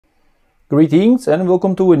Greetings and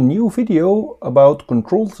welcome to a new video about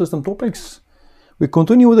control system topics. We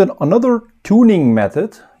continue with another tuning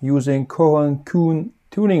method using Cohen Coon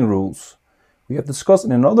tuning rules. We have discussed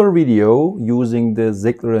in another video using the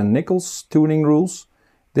Ziegler Nichols tuning rules.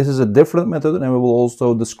 This is a different method, and we will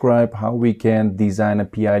also describe how we can design a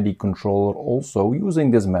PID controller also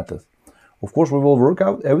using this method. Of course, we will work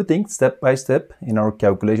out everything step by step in our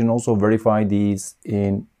calculation, also verify these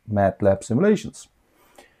in MATLAB simulations.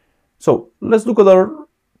 So let's look at our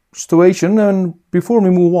situation, and before we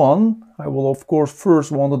move on, I will of course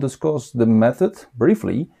first want to discuss the method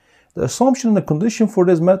briefly. The assumption and the condition for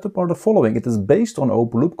this method are the following. It is based on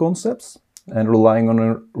open loop concepts and relying on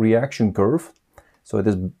a reaction curve. So it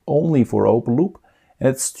is only for open loop, and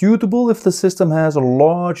it's suitable if the system has a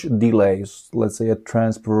large delay, let's say a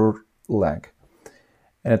transfer lag.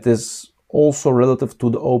 And it is also relative to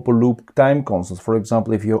the open loop time constant. For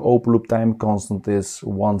example, if your open loop time constant is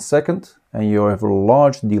 1 second and you have a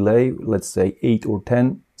large delay, let's say 8 or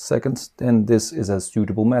 10 seconds, then this is a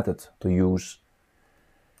suitable method to use.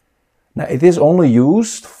 Now, it is only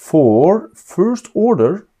used for first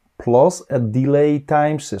order plus a delay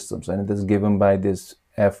time systems, and it is given by this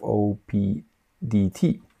FOPDT.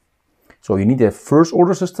 So you need a first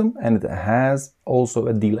order system and it has also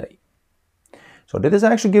a delay. So that is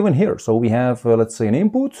actually given here. So we have, let's say, an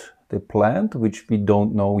input, the plant, which we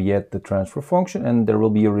don't know yet the transfer function, and there will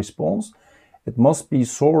be a response. It must be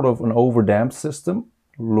sort of an overdamped system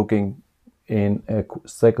looking in a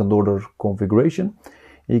second order configuration.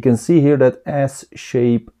 You can see here that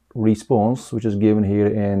S-shape response, which is given here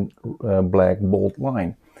in black bold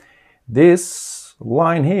line. This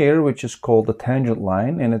line here, which is called the tangent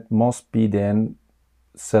line, and it must be then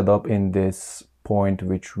set up in this point,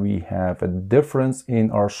 which we have a difference in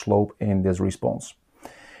our slope in this response.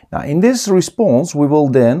 Now, in this response, we will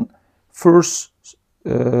then first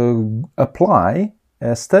apply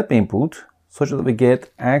a step input such that we get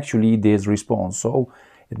actually this response. So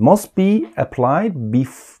it must be applied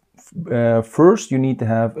first. You need to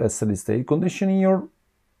have a steady state condition in your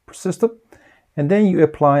system, and then you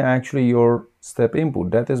apply actually your step input.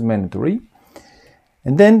 That is mandatory.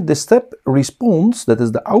 And then the step response, that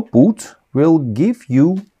is the output, will give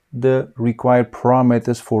you the required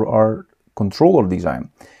parameters for our controller design.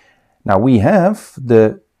 Now we have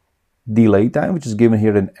the delay time, which is given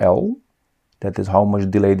here in L. That is how much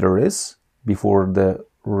delay there is before the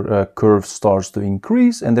curve starts to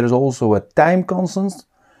increase. And there is also a time constant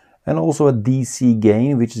and also a DC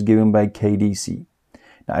gain, which is given by KDC.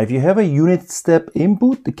 Now if you have a unit step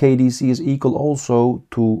input, the KDC is equal also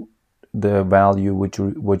to the value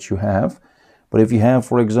which you have. But if you have,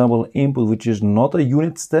 for example, an input which is not a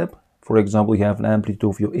unit step, for example, you have an amplitude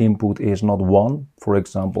of your input is not 1, for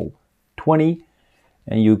example, 20,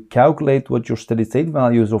 and you calculate what your steady state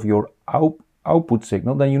values of your output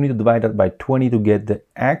signal, then you need to divide that by 20 to get the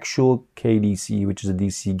actual KDC, which is a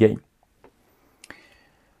DC gain.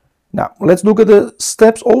 Now, let's look at the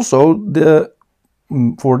steps also.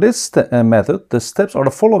 For this method, the steps are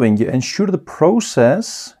the following. You ensure the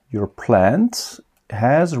process, your plant,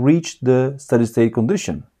 has reached the steady state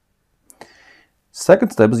condition.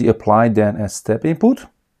 Second step is you apply then a step input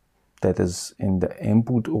that is in the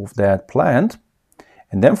input of that plant,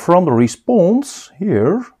 and then from the response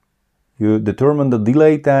here you determine the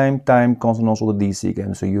delay time, time constant, also the DC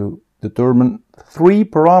gain. So you determine 3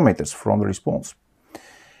 parameters from the response.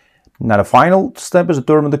 Now the final step is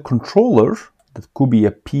determine the controller, that could be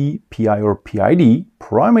a P, PI or PID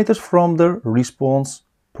parameters from the response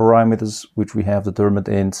parameters which we have determined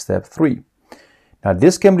in step 3. Now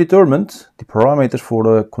this can be determined, the parameters for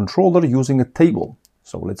the controller, using a table.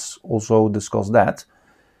 So let's also discuss that.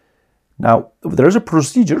 Now there is a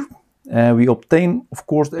procedure, and we obtain of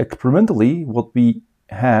course experimentally what we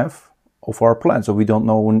have of our plant. So we don't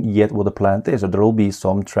know yet what the plant is. So there will be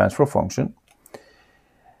some transfer function,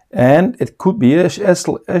 and it could be a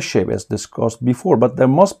S-shape as discussed before, but there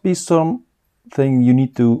must be something you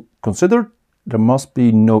need to consider. There must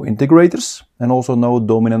be no integrators and also no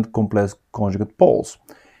dominant complex conjugate poles.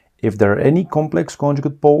 If there are any complex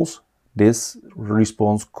conjugate poles, this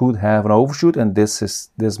response could have an overshoot, and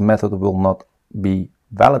this method will not be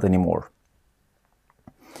valid anymore.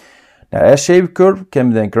 Now, S-shaped curve can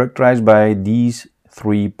be then characterized by these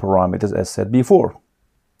 3 parameters as said before.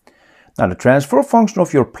 Now the transfer function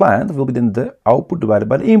of your plant will be then the output divided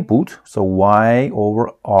by the input, so y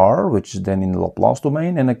over r, which is then in the Laplace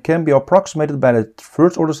domain, and it can be approximated by the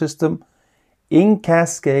first order system in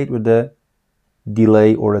cascade with the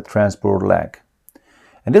delay or the transport lag.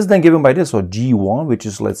 And this is then given by this, so g1, which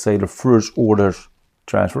is, let's say, the first order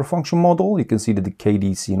transfer function model. You can see that the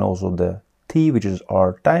KDC and also the t, which is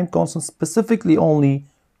our time constant, specifically only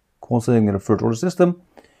considering the first order system.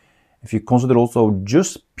 If you consider also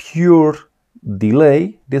just pure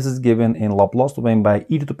delay, this is given in Laplace domain by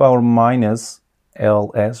e to the power minus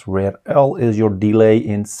ls, where L is your delay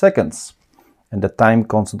in seconds. And the time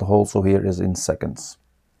constant also here is in seconds.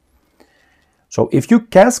 So if you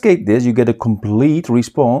cascade this, you get a complete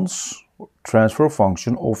response transfer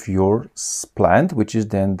function of your plant, which is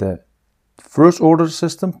then the first order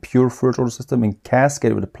system, pure first order system, and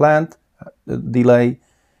cascade with the plant delay,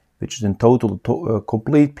 which is in total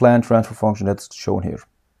complete plant transfer function that's shown here.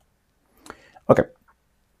 Okay,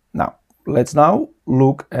 now let's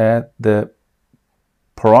look at the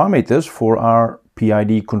parameters for our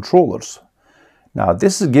PID controllers. Now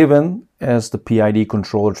this is given as the PID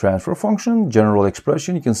controller transfer function, general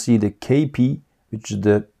expression. You can see the Kp, which is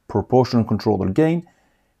the proportional controller gain,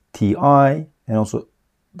 Ti, and also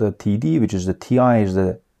the Td, which is the Ti is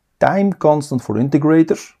the time constant for the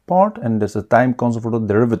integrator part, and there's a time constant for the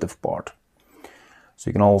derivative part. So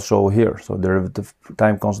you can also here, so derivative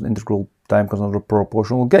time constant, integral time constant, or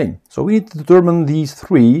proportional gain. So we need to determine these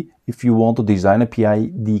three if you want to design a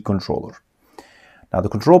PID controller. Now the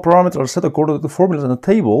control parameters are set according to the formulas in the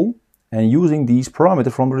table and using these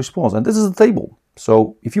parameters from the response. And this is the table.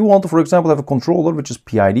 So if you want to, for example, have a controller which is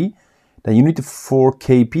PID, then you need to, for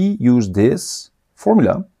Kp, use this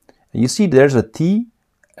formula. And you see there's a T,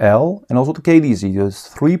 L, and also the KDC. Those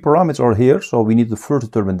three parameters are here, so we need to first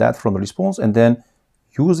determine that from the response and then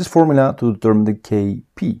use this formula to determine the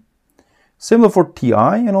Kp. Similar for Ti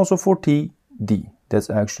and also for Td. That's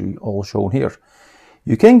actually all shown here.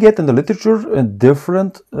 You can get in the literature a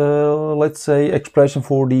different, let's say, expression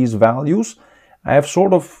for these values. I have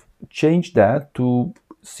sort of changed that to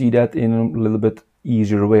see that in a little bit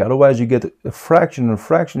easier way. Otherwise, you get a fraction and a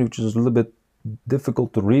fraction, which is a little bit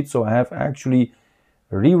difficult to read. So I have actually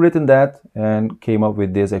rewritten that and came up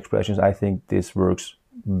with these expressions. I think this works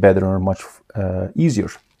better and much easier.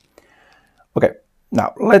 Okay,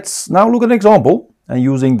 now let's look at an example and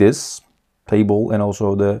using this table and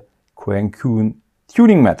also the Cohen Coon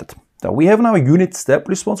tuning method. Now we have now a unit step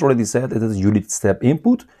response. Already said it is unit step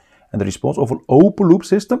input and the response of an open loop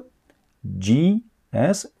system.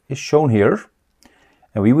 GS is shown here.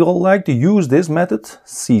 And we will like to use this method,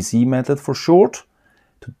 CC method for short,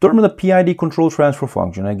 to determine the PID control transfer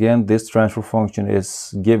function. Again, this transfer function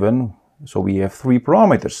is given, so we have three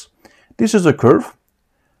parameters. This is a curve.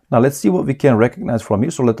 Now let's see what we can recognize from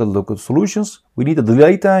here. So let's look at solutions. We need the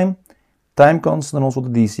delay time, time constant, and also the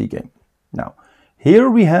DC gain. Now, here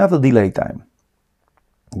we have the delay time.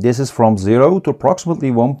 This is from 0 to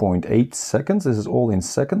approximately 1.8 seconds. This is all in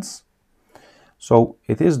seconds. So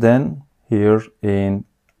it is then here in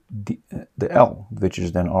the L, which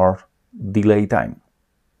is then our delay time.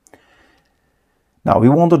 Now we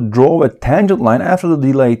want to draw a tangent line after the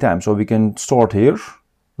delay time. So we can start here,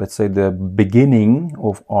 let's say the beginning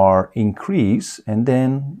of our increase, and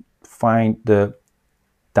then find the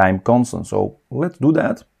time constant. So let's do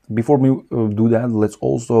that. Before we do that, let's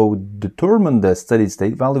also determine the steady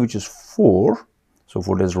state value, which is 4. So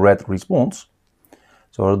for this red response.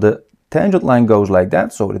 So the tangent line goes like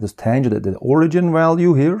that. So it is tangent at the origin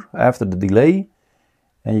value here after the delay.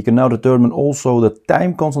 And you can now determine also the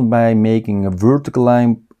time constant by making a vertical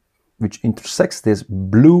line which intersects this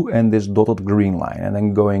blue and this dotted green line. And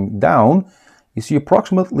then going down, you see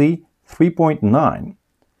approximately 3.9.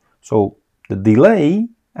 So the delay,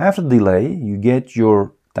 after the delay, you get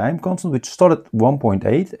your time constant, which started at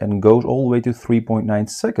 1.8 and goes all the way to 3.9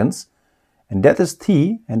 seconds. And that is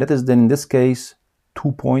T, and that is then in this case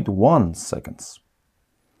 2.1 seconds.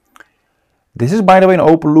 This is, by the way, an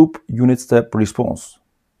open loop unit step response.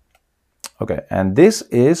 Okay, and this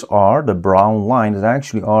is the brown line is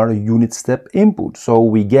actually our unit step input. So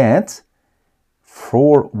we get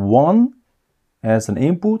 1 as an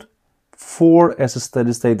input, 4 as a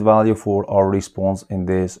steady state value for our response in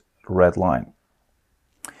this red line.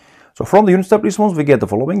 So from the unit step response, we get the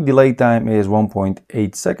following. Delay time is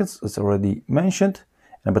 1.8 seconds, as already mentioned.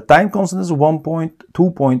 And the time constant is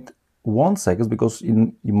 2.1 seconds because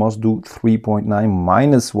you must do 3.9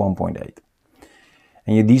 minus 1.8.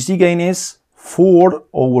 And your DC gain is 4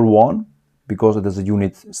 over 1 because it is a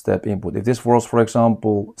unit step input. If this was, for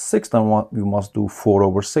example, 6, then we must do 4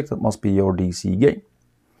 over 6. That must be your DC gain.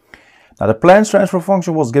 Now the plant transfer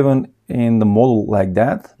function was given in the model like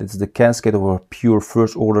that. This is the cascade of a pure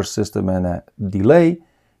first order system and a delay.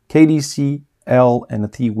 KDC, L, and the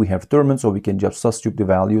T we have determined, so we can just substitute the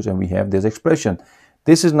values and we have this expression.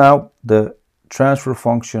 This is now the transfer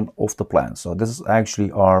function of the plant. So this is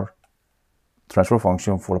actually our transfer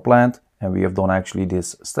function for the plant, and we have done actually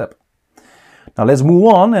this step. Now let's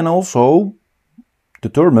move on and also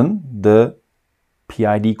determine the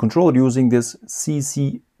PID controller using this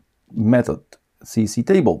CC method, CC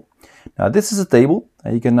table. Now this is a table,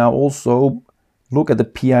 and you can now also look at the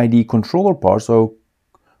PID controller part. So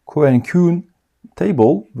Cohen Coon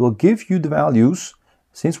table will give you the values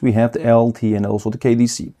since we have the LT and also the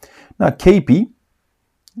KDC. Now KP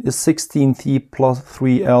is 16T plus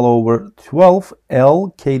 3L over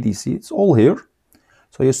 12L KDC. It's all here.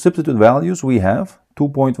 So you substitute values. We have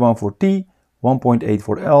 2.1 for T, 1.8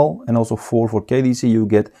 for L, and also 4 for KDC. You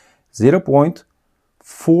get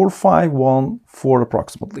 0.4514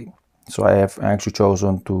 approximately. So I have actually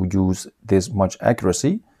chosen to use this much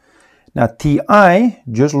accuracy. Now TI,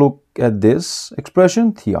 just look at this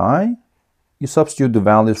expression, TI. You substitute the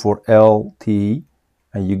values for L, T,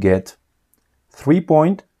 and you get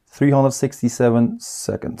 3.367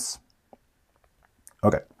 seconds.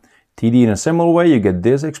 Okay. TD in a similar way, you get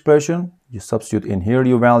this expression. You substitute in here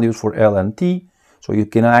your values for L and T. So you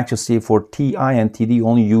can actually see for TI and TD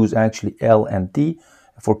only use actually L and T.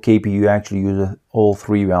 For KP you actually use all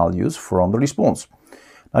three values from the response.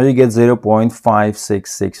 Now you get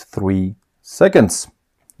 0.5663 seconds.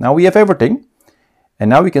 Now we have everything. And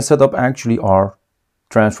now we can set up actually our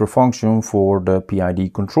transfer function for the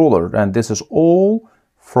PID controller. And this is all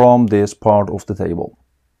from this part of the table.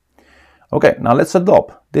 Okay, now let's set it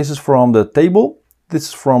up. This is from the table. This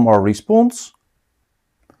is from our response.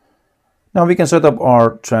 Now we can set up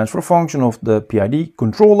our transfer function of the PID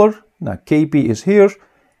controller. Now KP is here,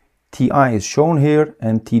 TI is shown here,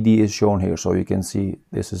 and TD is shown here. So you can see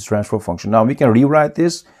this is transfer function. Now we can rewrite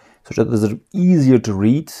this so that it's easier to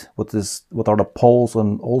read what are the poles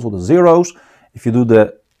and also the zeros. If you do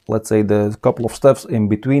the, let's say, the couple of steps in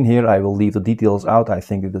between here, I will leave the details out. I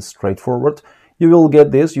think it is straightforward. You will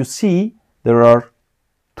get this. You see there are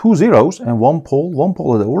two zeros and one pole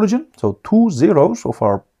at the origin. So two zeros of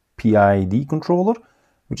our PID controller,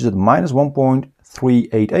 which is at minus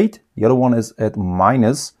 1.388. The other one is at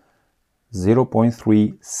minus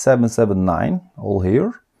 0.3779, all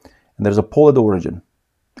here. And there's a pole at the origin.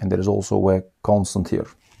 And there is also a constant here.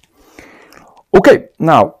 Okay,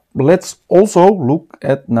 now let's also look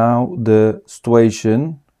at now the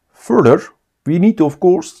situation further. We need to, of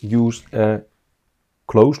course, use a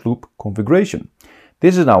closed loop configuration.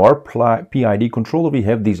 This is now our PID controller we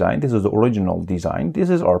have designed. This is the original design. This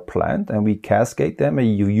is our plant, and we cascade them,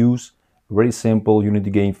 and you use very simple unity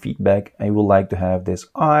gain feedback, and you would like to have this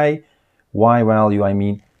Y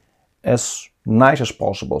value, as nice as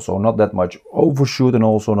possible. So not that much overshoot and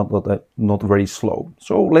also not very slow.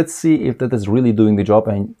 So let's see if that is really doing the job,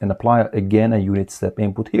 and apply again a unit step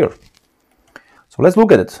input here. So let's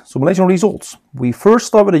look at it. Simulation results. We first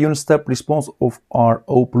start with a unit step response of our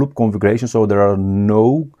open loop configuration. So there are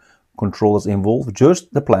no controllers involved,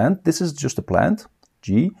 just the plant. This is just the plant,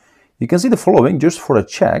 G. You can see the following, just for a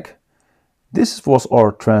check. This was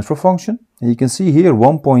our transfer function. And you can see here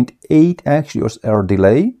 1.8 actually was our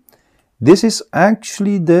delay. This is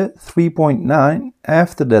actually the 3.9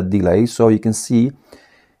 after that delay. So you can see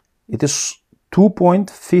it is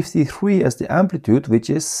 2.53 as the amplitude, which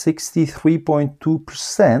is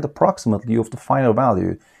 63.2% approximately of the final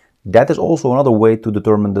value. That is also another way to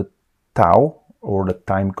determine the tau, or the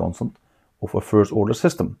time constant, of a first order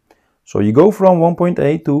system. So you go from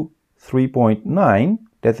 1.8 to 3.9,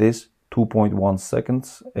 that is 2.1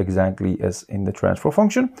 seconds, exactly as in the transfer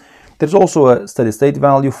function. There's also a steady state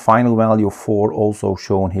value, final value of 4, also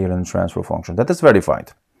shown here in the transfer function. That is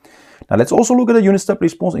verified. Now let's also look at a unit step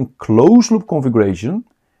response in closed loop configuration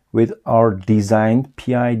with our designed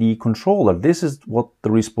PID controller. This is what the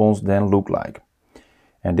response then looked like.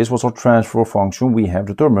 And this was our transfer function we have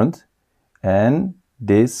determined. And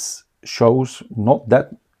this shows not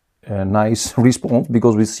that nice response,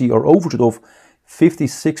 because we see our overshoot of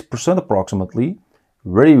 56% approximately,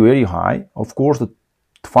 very, very high. Of course, the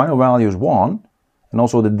final value is 1. And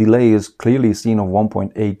also the delay is clearly seen of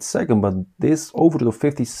 1.8 seconds, but this overshoot of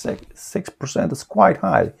 56% is quite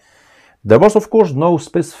high. There was, of course, no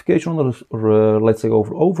specification on the, let's say,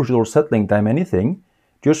 overshoot or settling time, anything.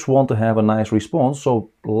 Just want to have a nice response.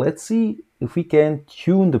 So let's see if we can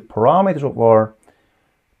tune the parameters of our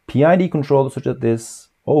PID controller such that this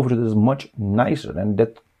overshoot is much nicer. And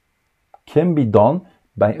that can be done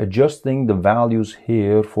by adjusting the values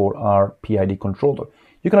here for our PID controller.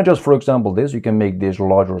 You can adjust, for example, this. You can make this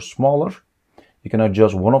larger or smaller. You can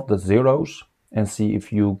adjust one of the zeros and see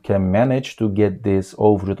if you can manage to get this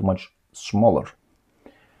overshoot much smaller.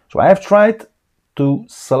 So I have tried to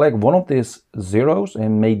select one of these zeros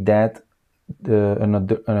and make that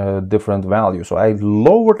a different value. So I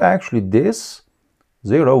lowered actually this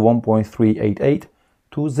 1.388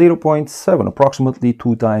 to 0.7, approximately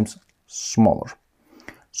 2 times smaller.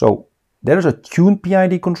 So there's a tuned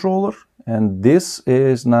PID controller, and this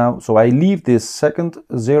is now, so I leave this second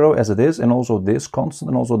 0 as it is, and also this constant,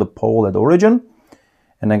 and also the pole at origin.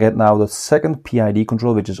 And I get now the second PID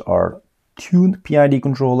controller, which is our tuned PID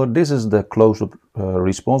controller. This is the closed-loop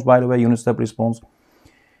response, by the way, unit step response.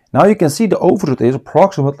 Now you can see the overshoot is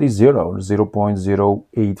approximately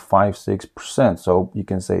 0.0856%. So you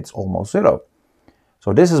can say it's almost 0.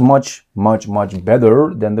 So this is much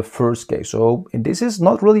better than the first case. So this is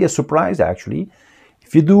not really a surprise, actually.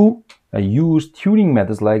 If you do use tuning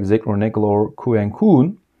methods like Ziegler Nichols or Cohen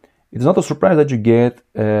Coon, it's not a surprise that you get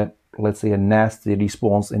let's say a nasty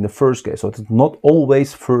response in the first case. So it's not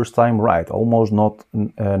always first time right, almost not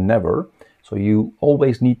never. So you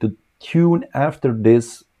always need to tune after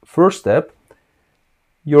this first step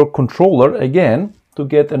your controller again to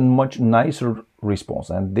get a much nicer response.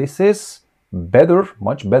 And this is better,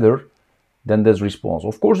 much better than this response.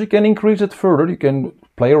 Of course, you can increase it further. You can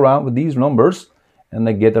play around with these numbers and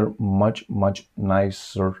then get a much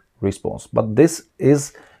nicer response. But this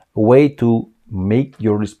is a way to make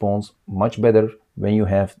your response much better when you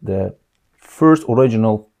have the first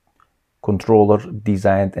original controller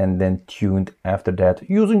designed and then tuned after that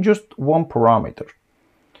using just one parameter.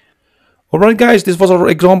 Alright guys, this was our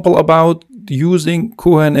example about using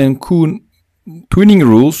Cohen and Coon tuning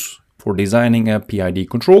rules for designing a PID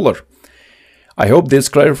controller. I hope this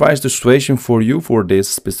clarifies the situation for you for this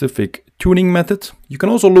specific tuning method. You can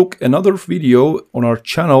also look another video on our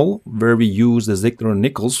channel where we use the Ziegler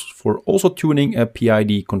Nichols for also tuning a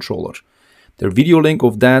PID controller. The video link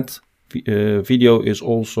of that video is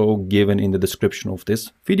also given in the description of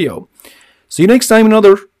this video. See you next time in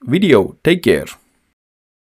another video. Take care.